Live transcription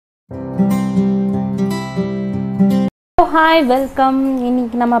Hi, welcome.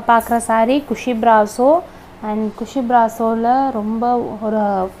 இன்னைக்கு நம்ம பார்க்குற saree குஷி brasso and குஷி brassoல ரொம்ப ஒரு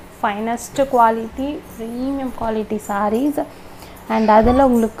finest quality premium quality sarees and அதில்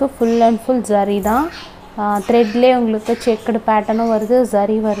உங்களுக்கு full and full zari தான் threadலே உங்களுக்கு checked patternும் வருது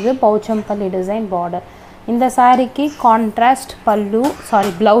zari வருது pouchampalli design border இந்த சாரிக்கு contrast pallu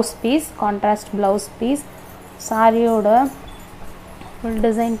blouse piece contrast blouse piece சாரியோட full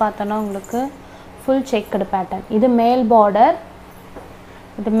design பார்த்தோன்னா உங்களுக்கு full checked pattern இது மேல் border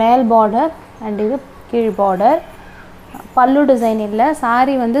and இது கீழ் border பல்லு டிசைன் இல்ல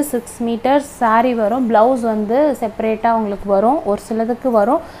saree வந்து 6 meters saree வரும் blouse வந்து செப்பரேட்டா உங்களுக்கு வரும் ஒரு சிலதுக்கு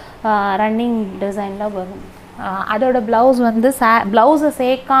வரும் ரன்னிங் டிசைன்ல வரும் அதோட blouse வந்து blouse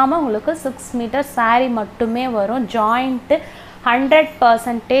சேர்க்காம உங்களுக்கு 6 meters saree மட்டுமே வரும் joint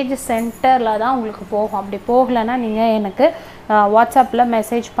 100% சென்டர்ல தான் உங்களுக்கு போகும் அப்படி போகலனா நீங்க எனக்கு வாட்ஸ்அப்ல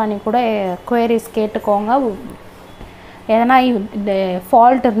மெசேஜ் பண்ணி கூட queries கேட்டுக்கோங்க எதனா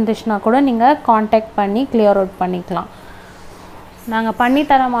ஃபால்ட் இருந்துச்சுனா கூட நீங்க कांटेक्ट பண்ணி கிளியர் அவுட் பண்ணிக்கலாம் நாங்க பண்ணி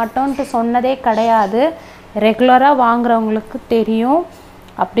தர மாட்டோம்னு சொன்னதே கிடையாது ரெகுலரா வாங்குறவங்களுக்கு தெரியும்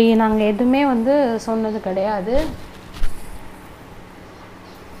அப்படி நாங்க எதுமே வந்து சொன்னது கிடையாது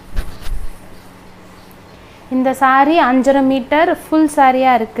இந்த saree 5.5 மீட்டர் full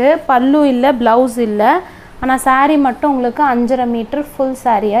சாரியா இருக்கு பல்லு இல்ல blouse இல்ல ஆனா saree மட்டும் உங்களுக்கு 5.5 மீட்டர் full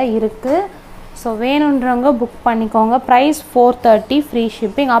சாரியா இருக்கு சோ வேணும்ன்றவங்க புக் பண்ணிக்கோங்க பிரைஸ் 430 free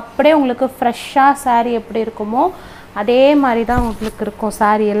shipping அப்படியே உங்களுக்கு ஃப்ரெஷா saree எப்படி இருக்குமோ அதே மாதிரி தான் உங்களுக்கு இருக்கும்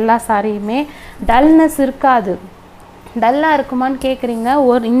saree எல்லா சாரியுமே டல்னஸ் இருக்காது டல்லா இருக்குமான்னு கேக்குறீங்க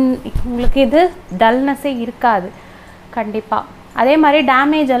உங்களுக்கு இது டல்னஸே இருக்காது கண்டிப்பா அதே மாதிரி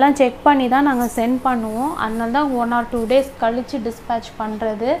டேமேஜ் எல்லாம் செக் பண்ணி தான் நாங்க சென்ட் பண்ணுவோம் அதனால தான் 1 or 2 days கழிச்சு dispatch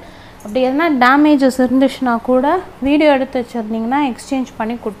பண்றது அப்படி எதனா டேமேஜஸ் இருந்துச்சுனா கூட வீடியோ எடுத்து வச்சிருந்தீங்கன்னா எக்ஸ்சேஞ்ச்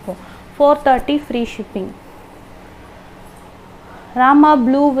பண்ணி கொடுப்போம் 430 free shipping rama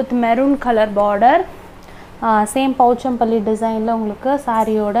blue with maroon color border same pouchampalli designல உங்களுக்கு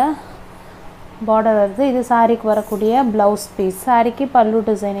சாரியோட border வருது இது சாரிக்கு வரக்கூடிய blouse piece சாரிக்கு பல்லு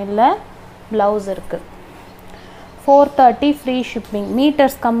டிசைன் இல்ல blouse இருக்கு 430 free shipping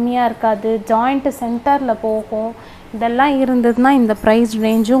meters கம்மியா இருக்காது joint சென்டர்ல போகும் இதெல்லாம் இருந்ததுனா இந்த price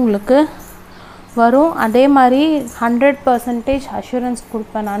range உங்களுக்கு வரும் அதே மாதிரி 100% assurance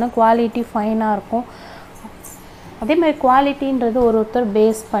கொடுப்பேன் நான் குவாலிட்டி ஃபைனா இருக்கும் அதே மாதிரி குவாலிட்டின்றது ஒருத்தர்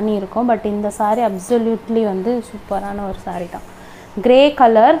பேஸ் பண்ணி இருக்கும் பட் இந்த saree absolutely வந்து சூப்பரான ஒரு saree தான் gray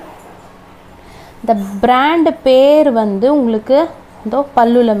color the brand பேர் வந்து உங்களுக்கு இதோ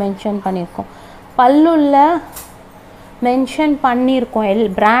பல்லுல மென்ஷன் பண்ணிருக்கோம் பல்லுல மென்ஷன் பண்ணிருக்கோம்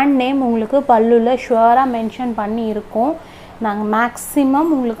brand name உங்களுக்கு பல்லுல ஷூரா மென்ஷன் பண்ணி இருக்கும் நாங்க மேக்ஸिमम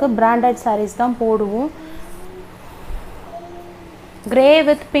உங்களுக்கு branded sarees தான் போடுவோம் gray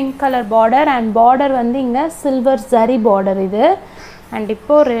with pink color border and border வந்து இங்க silver zari border இது and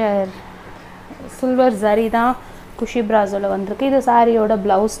இப்போ silver zari தான் குஷி brasso ல வந்திருக்கு இது சாரியோட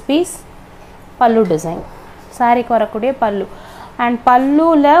blouse piece பல்லு டிசைன் சாரிக்கு வரக்கூடிய பல்லு and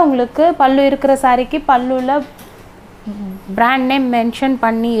பல்லுல உங்களுக்கு பல்லு இருக்கிற சாரிக்கு பல்லுல brand name mention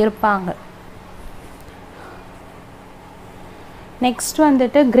பண்ணி இருப்பாங்க next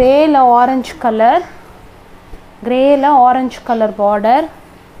வந்துட்டு gray ல orange color border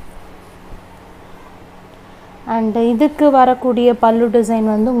and இதுக்கு வரக்கூடிய பல்லு டிசைன்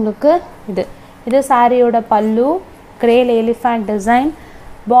வந்து உங்களுக்கு இது சாரியோட பல்லு gray ல elephant design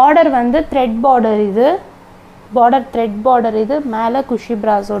border வந்து thread border இது thread border இது மேல குஷி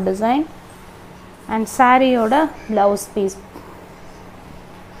brasso design and சாரியோட blouse piece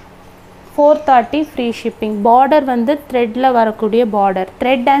 430 free shipping border வந்து threadல வரக்கூடிய border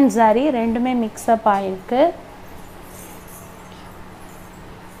thread and zari ரெண்டுமே mix up ஆயிருக்கு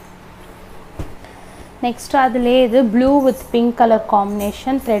next அதிலே இது blue with pink color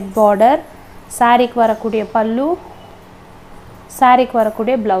combination thread border சாரிக்கு வரக்கூடிய பல்லு சாரிக்கு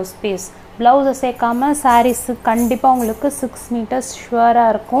வரக்கூடிய blouse piece blouse சேர்க்காம sarees கண்டிப்பா உங்களுக்கு 6 meters ஷூரா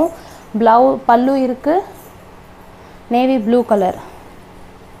இருக்கும் பல்லு இருக்கு navy blue color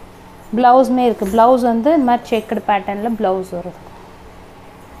blouse மே இருக்கு blouse வந்து இந்த மாதிரி checked patternல blouse வரும்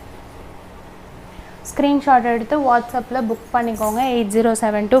screenshot எடுத்து வாட்ஸ்அப்ல புக் பண்ணிக்கோங்க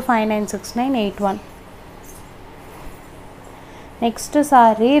 8072596981 next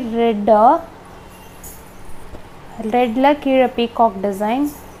saree redல கீழ peacock design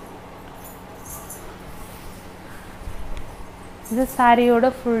இது சாரியோட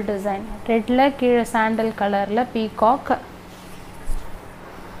full design redல கீழ sandal colorல peacock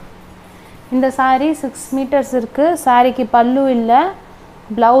இந்த saree 6 meters இருக்கு சாரிக்கு பல்லு இல்ல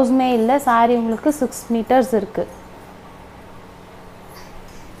blouse மே இல்ல saree உங்களுக்கு 6 meters இருக்கு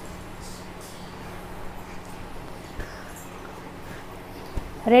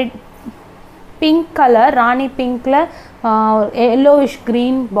red pink colour Rani பிங்க்ல yellowish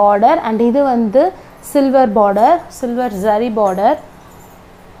green border and இது வந்து silver border, silver zari border.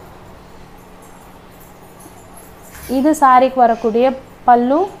 இது சாரிக்கு வரக்கூடிய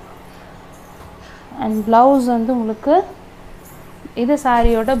பல்லு and blouse வந்து உங்களுக்கு இது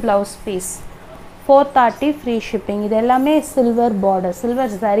சாரியோட blouse piece. 430 free shipping. இது எல்லாமே silver border, silver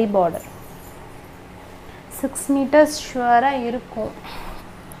zari border. 6 meters sure இருக்கும்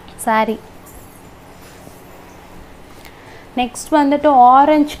saree. Next வந்துட்டு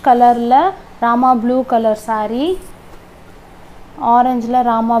orange கலர்ல Rama blue colour saree. ஆரஞ்சில்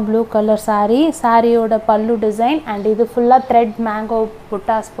Rama blue colour saree. சாரியோட பல்லு டிசைன் அண்ட் இது ஃபுல்லாக த்ரெட் மேங்கோ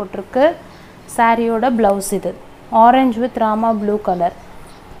புட்டாஸ் போட்டிருக்கு. சாரியோட ப்ளவுஸ் இது orange with Rama blue colour.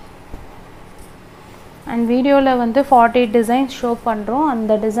 And வீடியோவில் வந்து 40 டிசைன்ஸ் ஷோ பண்ணுறோம்.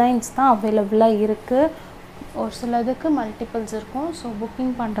 அந்த டிசைன்ஸ் தான் அவைலபிளாக இருக்குது. ஒரு சிலதுக்கு மல்டிபிள்ஸ் இருக்கும். ஸோ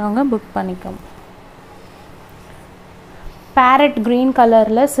புக்கிங் பண்ணுறவங்க புக் பண்ணிக்கோங்க. பேரட் க்ரீன்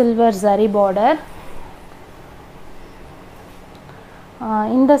கலரில் சில்வர் ஜரி பார்டர்.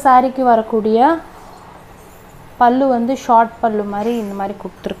 இந்த சாரிக்கு வரக்கூடிய பல்லு வந்து ஷார்ட் பல்லு மாதிரி இந்த மாதிரி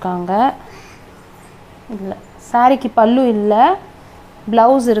கொடுத்துருக்காங்க. இல்லை சாரிக்கு பல்லு இல்லை,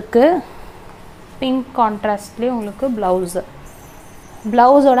 ப்ளவுஸ் இருக்குது. பிங்க் கான்ட்ராஸ்ட்லேயே உங்களுக்கு ப்ளவுஸு.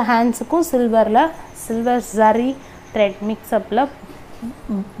 ப்ளவுஸோட ஹேண்ட்ஸுக்கும் சில்வர் ஜரி த்ரெட் மிக்ஸ்அப்பில்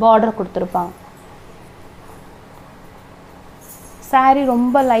பார்டர் கொடுத்துருப்பாங்க. சாரி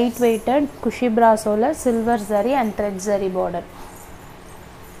ரொம்ப light weighted Kushi பிராசோவில் silver zari and thread zari border.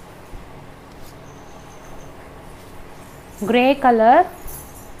 Grey colour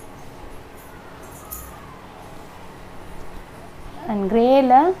and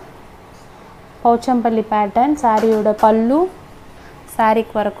கிரேல பௌச்சம்பள்ளி pattern. சாரியோட பல்லு,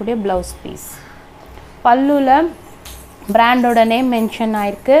 சாரிக்கு வரக்கூடிய ப்ளவுஸ் பீஸ். பல்லுவில் பிராண்டோட நேம் மென்ஷன்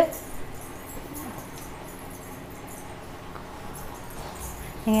ஆயிருக்கு.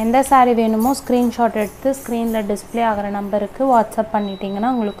 நீங்கள் எந்த சாரீ வேணுமோ ஸ்க்ரீன்ஷாட் எடுத்து ஸ்க்ரீனில் டிஸ்பிளே ஆகிற நம்பருக்கு வாட்ஸ்அப் பண்ணிட்டீங்கன்னா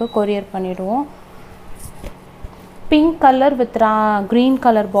உங்களுக்கு கொரியர் பண்ணிவிடுவோம். Pink colour with green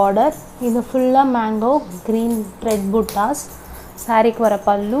colour border. இது ஃபுல்லாக மேங்கோ க்ரீன் த்ரெட் புட்டாஸ். சாரிக்கு வர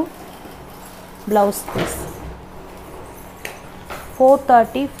பல்லு, blouse piece.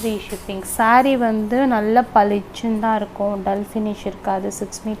 430 free shipping. Sari வந்து நல்ல பளிச்சுன்னு தான் இருக்கும், டல் ஃபினிஷ் இருக்காது.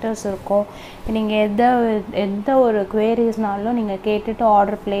 6 மீட்டர்ஸ் இருக்கும். நீங்கள் எந்த ஒரு குவேரிஸ்னாலும் நீங்கள் கேட்டுட்டு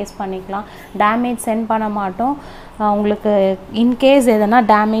ஆர்டர் ப்ளேஸ் பண்ணிக்கலாம். டேமேஜ் சென்ட் பண்ண மாட்டோம். உங்களுக்கு இன்கேஸ் எதனா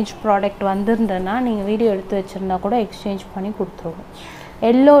டேமேஜ் ப்ராடக்ட் வந்திருந்ததுன்னா நீங்கள் வீடியோ எடுத்து வச்சுருந்தா கூட எக்ஸ்சேஞ்ச் பண்ணி கொடுத்துருவோம்.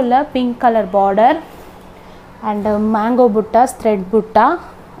 எல்லோவில் pink colour border and mango buttas thread புட்டா.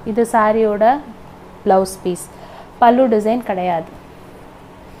 இது சாரியோட ப்ளவுஸ் பீஸ். பல்லு டிசைன் கிடையாது.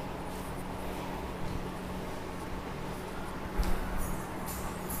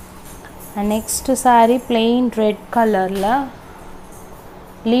 நெக்ஸ்ட்டு சாரீ plain ரெட் கலரில்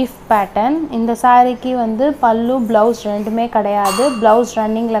லீஃப் பேட்டர்ன். இந்த சாரீக்கு வந்து பல்லு ப்ளவுஸ் ரெண்டுமே கிடையாது. ப்ளவுஸ்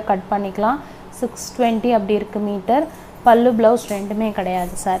ரன்னிங்கில் கட் பண்ணிக்கலாம். 620 அப்படி இருக்குது மீட்டர். பல்லு ப்ளவுஸ் ரெண்டுமே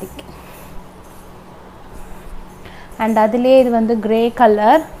கிடையாது சாரீக்கு. அண்ட் அதிலே இது வந்து கிரே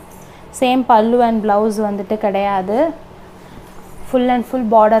கலர். சேம் பல்லு அண்ட் ப்ளவுஸ் வந்துட்டு கிடையாது. Full and full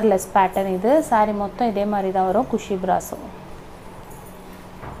borderless pattern. இது சாரீ மொத்தம் இதே மாதிரி தான் வரும். குஷி பிராசோ.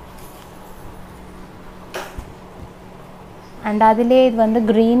 அண்ட் அதிலே இது வந்து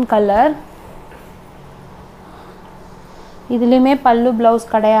க்ரீன் கலர். இதுலேயுமே பல்லு ப்ளவுஸ்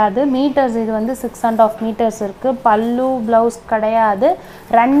கிடையாது. மீட்டர்ஸ் இது வந்து 6.5 மீட்டர்ஸ் இருக்குது. பல்லு ப்ளவுஸ் கிடையாது.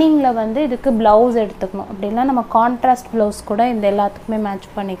 ரன்னிங்கில் வந்து இதுக்கு ப்ளவுஸ் எடுத்துக்கணும். அப்படின்னா நம்ம கான்ட்ராஸ்ட் ப்ளவுஸ் கூட இந்த எல்லாத்துக்குமே மேட்ச்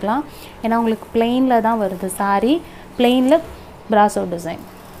பண்ணிக்கலாம். ஏன்னா உங்களுக்கு பிளெயினில் தான் வருது சாரீ. பிளெயினில் brasso design.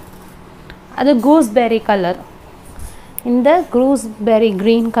 அது கூஸ்பெரி கலர். இந்த கூஸ்பெரி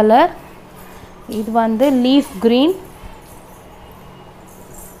க்ரீன் கலர். இது வந்து லீஃப் க்ரீன்.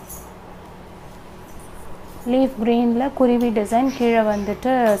 லீஃப் க்ரீனில் குருவி டிசைன். கீழே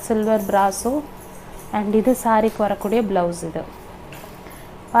வந்துட்டு சில்வர் பிராசோ அண்ட் இது சாரிக்கு வரக்கூடிய ப்ளவுஸ். இது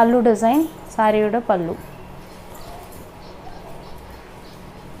பல்லு டிசைன். சாரியோட பல்லு.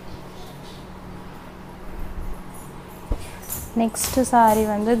 நெக்ஸ்ட்டு சாரி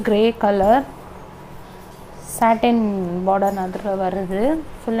வந்து கிரே கலர் சாட்டின் பார்டர் அதில் வருது.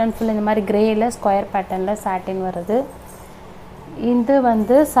 ஃபுல் அண்ட் ஃபுல் இந்த மாதிரி கிரேயில் ஸ்கொயர் பேட்டர்னில் சாட்டின் வருது. இது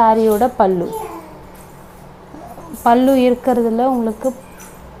வந்து சாரியோட பல்லு. பல்லு இருக்கிறதுல உங்களுக்கு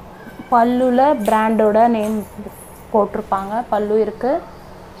பல்லுவில் பிராண்டோட நேம் போட்டிருப்பாங்க. பல்லு இருக்குது.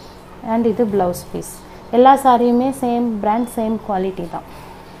 அண்ட் இது ப்ளவுஸ் பீஸ். எல்லா சாரியுமே சேம் பிராண்ட் சேம் குவாலிட்டி தான்.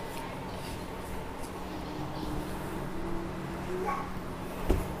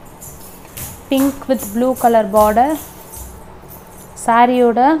 Pink with blue colour border.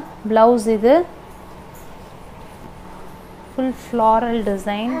 சாரியோட ப்ளவுஸ் இது ஃபுல் ஃப்ளாரல்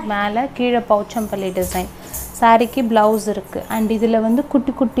டிசைன், மேலே கீழே பௌச்சம்பள்ளி டிசைன். சாரிக்கு ப்ளவுஸ் இருக்குது. அண்ட் இதில் வந்து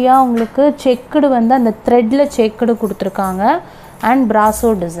குட்டி குட்டியாக உங்களுக்கு செக்குடு வந்து அந்த த்ரெட்டில் செக்குடு கொடுத்துருக்காங்க. And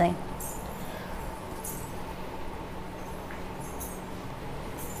brasso design.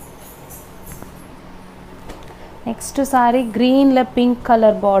 Next sorry க்ரீனில் பிங்க்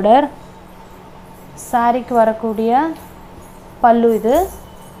கலர் பார்டர். சாரிக்கு வரக்கூடிய பல்லு இது.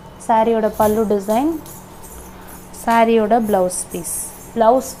 சாரியோட பல்லு டிசைன், சாரியோட ப்ளவுஸ் பீஸ்.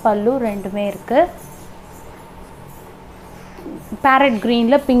 ப்ளவுஸ் பல்லு ரெண்டுமே இருக்குது. பேரட்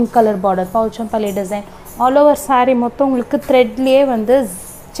க்ரீனில் pink colour border, பௌச்சம்பள்ளி design. All over sorry மொத்தம் உங்களுக்கு த்ரெட்லேயே வந்து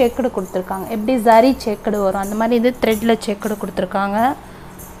செக்குடு கொடுத்துருக்காங்க. எப்படி ஜரி செக்குடு வரும் அந்த மாதிரி இது த்ரெட்டில் செக்குடு கொடுத்துருக்காங்க.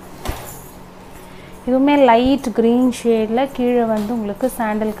 இதுவுமே லைட் க்ரீன் ஷேடில் கீழே வந்து உங்களுக்கு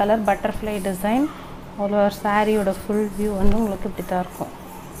sandal colour butterfly design. All over சாரியோட ஃபுல் வியூ வந்து உங்களுக்கு இப்படி தான் இருக்கும்.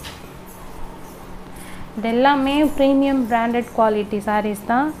 இது எல்லாமே ப்ரீமியம் பிராண்டட் குவாலிட்டி சாரீஸ்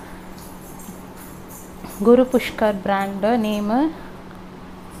தான். குரு Pushkar brand name.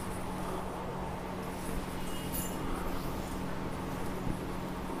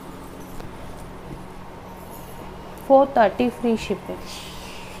 $430 free shipping.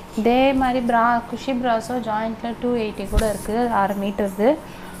 இதே மாதிரி குஷி பிராஸோ ஜாயிண்டில் 280 கூட இருக்குது, 6 மீட்டர்து.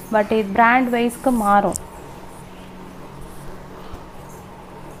 பட் இது பிராண்ட் வைஸ்க்கு மாறும்.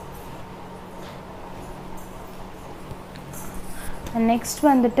 நெக்ஸ்ட்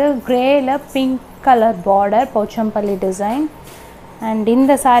வந்துட்டு கிரேயில் pink colour border, பௌச்சம்பள்ளி design. And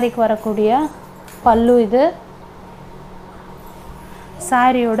இந்த சாரிக்கு வரக்கூடிய பல்லு இது.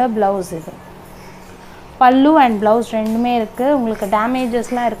 சாரியோட ப்ளவுஸ் இது. பல்லு அண்ட் ப்ளவுஸ் ரெண்டுமே இருக்குது. உங்களுக்கு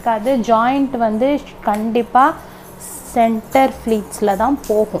டேமேஜஸ்லாம் இருக்காது. ஜாயிண்ட் வந்து கண்டிப்பாக சென்டர் ஃப்ளீட்ஸில் தான்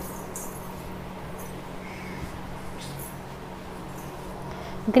போகும்.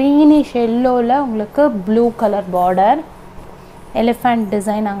 க்ரீனிஷ் எல்லோவில் உங்களுக்கு blue colour border, elephant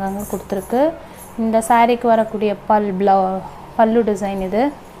design அங்கங்கே கொடுத்துருக்கு. இந்த சாரிக்கு வரக்கூடிய பல்லு டிசைன் இது.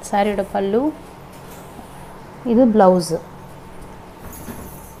 சாரியோட பல்லு இது. Blouse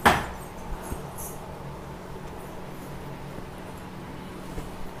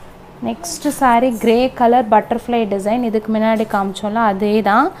next sorry grey colour butterfly design. இதுக்கு முன்னாடி காமிச்சோம்ல அதே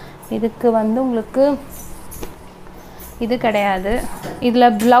தான். இதுக்கு வந்து உங்களுக்கு இது கிடையாது.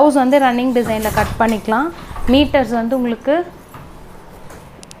 இதில் ப்ளவுஸ் வந்து ரன்னிங் டிசைனில் கட் பண்ணிக்கலாம். மீட்டர்ஸ் வந்து உங்களுக்கு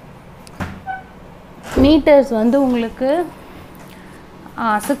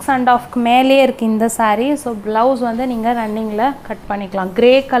 6.5 மேலேயே இருக்குது இந்த சாரீ. ஸோ ப்ளவுஸ் வந்து நீங்கள் ரன்னிங்கில் கட் பண்ணிக்கலாம்.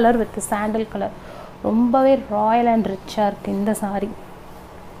 Grey colour with sandal colour, ரொம்பவே ராயல் அண்ட் ரிச்சாக இருக்குது இந்த சாரீ.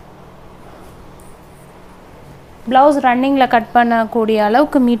 ப்ளவுஸ் ரன்னிங்கில் கட் பண்ணக்கூடிய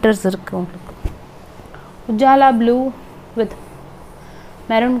அளவுக்கு மீட்டர்ஸ் இருக்குது உங்களுக்கு. Ujala blue with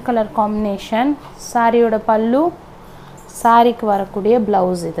maroon colour combination. சாரியோட பல்லு, சாரிக்கு வரக்கூடிய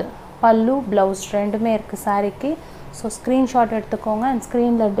ப்ளவுஸ் இது. பல்லு ப்ளவுஸ் ரெண்டுமே இருக்குது சாரிக்கு. ஸோ ஸ்க்ரீன்ஷாட் எடுத்துக்கோங்க அண்ட்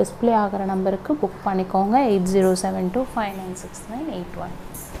ஸ்க்ரீனில் டிஸ்பிளே ஆகிற நம்பருக்கு புக் பண்ணிக்கோங்க. 8072596981.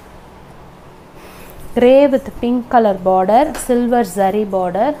 Grey with pink colour border, silver zari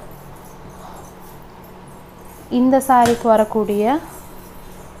border. இந்த சாரிக்கு வரக்கூடிய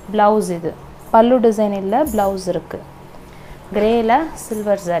ப்ளவுஸ் இது. பல்லு டிசைன் இல்லை, ப்ளவுஸ் இருக்குது. கிரேயில்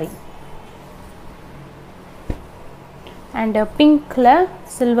சில்வர் ஜரி அண்ட் பிங்க்கில்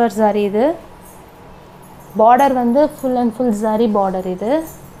சில்வர் ஜரி. இது பார்டர் வந்து full and full zari border இது.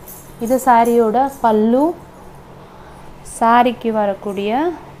 இது சாரியோட பல்லு, சாரிக்கு வரக்கூடிய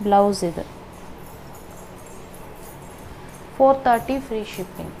ப்ளவுஸ் இது. 430 free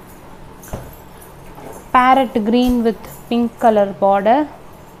shipping. parrot green with pink color border.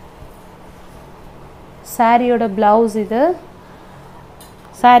 சாரியோட ப்ளவுஸ் இது.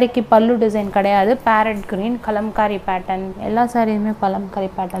 சாரிக்கு பல்லு டிசைன் கிடையாது. parrot green Kalamkari pattern. எல்லா சாரியுமே கலம்காரி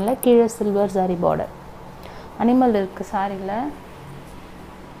பேட்டர்னில் கீழே சில்வர் சாரி பார்டர். அனிமல் இருக்குது சாரியில்.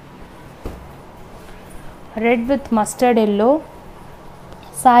 Red with mustard yellow.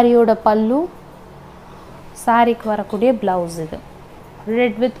 சாரியோட பல்லு, சாரிக்கு வரக்கூடிய ப்ளவுஸ் இது.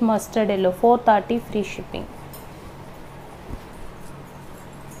 Red with mustard yellow. 430 free shipping.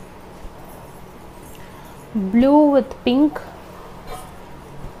 Blue with pink.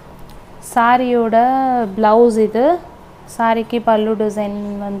 சாரியோட ப்ளவுஸ் இது. சாரிக்கு பல்லு டிசைன்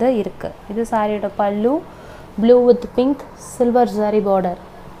வந்து இருக்குது. இது சாரியோட பல்லு. Blue with pink, silver sorry border.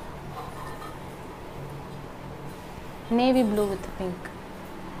 Navy blue with pink.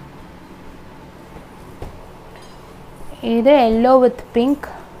 இது yellow with pink,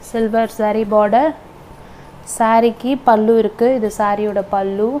 silver sorry border. சாரிக்கு பல்லு இருக்குது. இது சாரியோட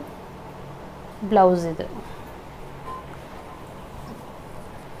பல்லு. ப்ளவுஸ் இது.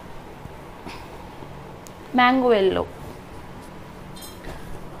 mango yellow.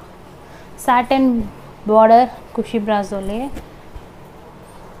 Satin border cushy brasso le.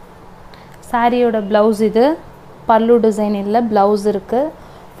 Saree oda blouse idu. Pallu design illa blouse irukku.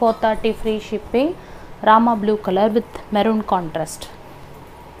 430 free shipping. Rama blue color with maroon contrast.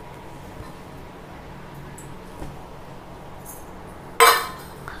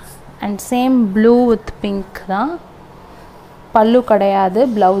 And same blue with pink da. Pallu kadayadu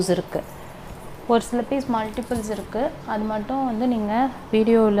blouse irukku. ஒரு சில piece multiples இருக்குது, அது மட்டும் வந்து நீங்கள்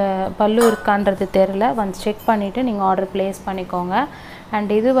வீடியோவில் பல்லு இருக்கான்றது தெரியல, வந்து செக் பண்ணிவிட்டு நீங்கள் ஆர்டர் ப்ளேஸ் பண்ணிக்கோங்க. அண்ட்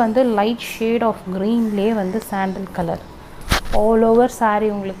இது வந்து லைட் ஷேட் ஆஃப் க்ரீன்லேயே வந்து சாண்டில் கலர் ஆல் ஓவர்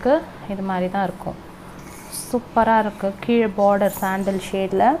saree உங்களுக்கு இது மாதிரி தான் இருக்கும். சூப்பராக இருக்குது. கீழே பார்டர் சாண்டில்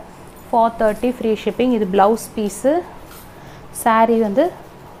ஷேடில் 430 ஃப்ரீ ஷிப்பிங். இது ப்ளவுஸ் பீஸு. saree வந்து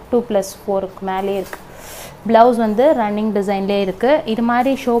 2+4க்கு மேலே இருக்குது. ப்ளவுஸ் வந்து ரன்னிங் டிசைன்லேயே இருக்குது. இது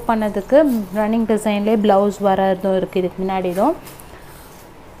மாதிரி ஷோ பண்ணதுக்கு ரன்னிங் டிசைன்லேயே ப்ளவுஸ் வரதும் இருக்குது இதுக்கு முன்னாடியும்.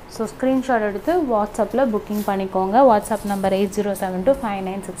 ஸோ ஸ்க்ரீன்ஷாட் எடுத்து வாட்ஸ்அப்பில் புக்கிங் பண்ணிக்கோங்க. WhatsApp number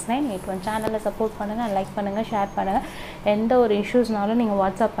 8072596981. சேனலை சப்போர்ட் பண்ணுங்கள், லைக் பண்ணுங்கள், ஷேர் பண்ணுங்கள். எந்த ஒரு இஷ்யூஸ்னாலும் நீங்கள்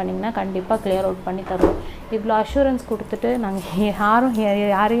வாட்ஸ்அப் பண்ணிங்கன்னா கண்டிப்பாக கிளியர் அவுட் பண்ணி தருவோம். இவ்வளோ அஷூரன்ஸ் கொடுத்துட்டு நாங்கள்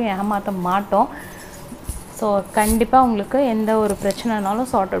யாரையும் ஏமாற்ற மாட்டோம். ஸோ கண்டிப்பாக உங்களுக்கு எந்த ஒரு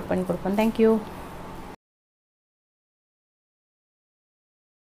பிரச்சனைனாலும் சார்ட் அவுட் பண்ணி கொடுப்போம். தேங்க்யூ.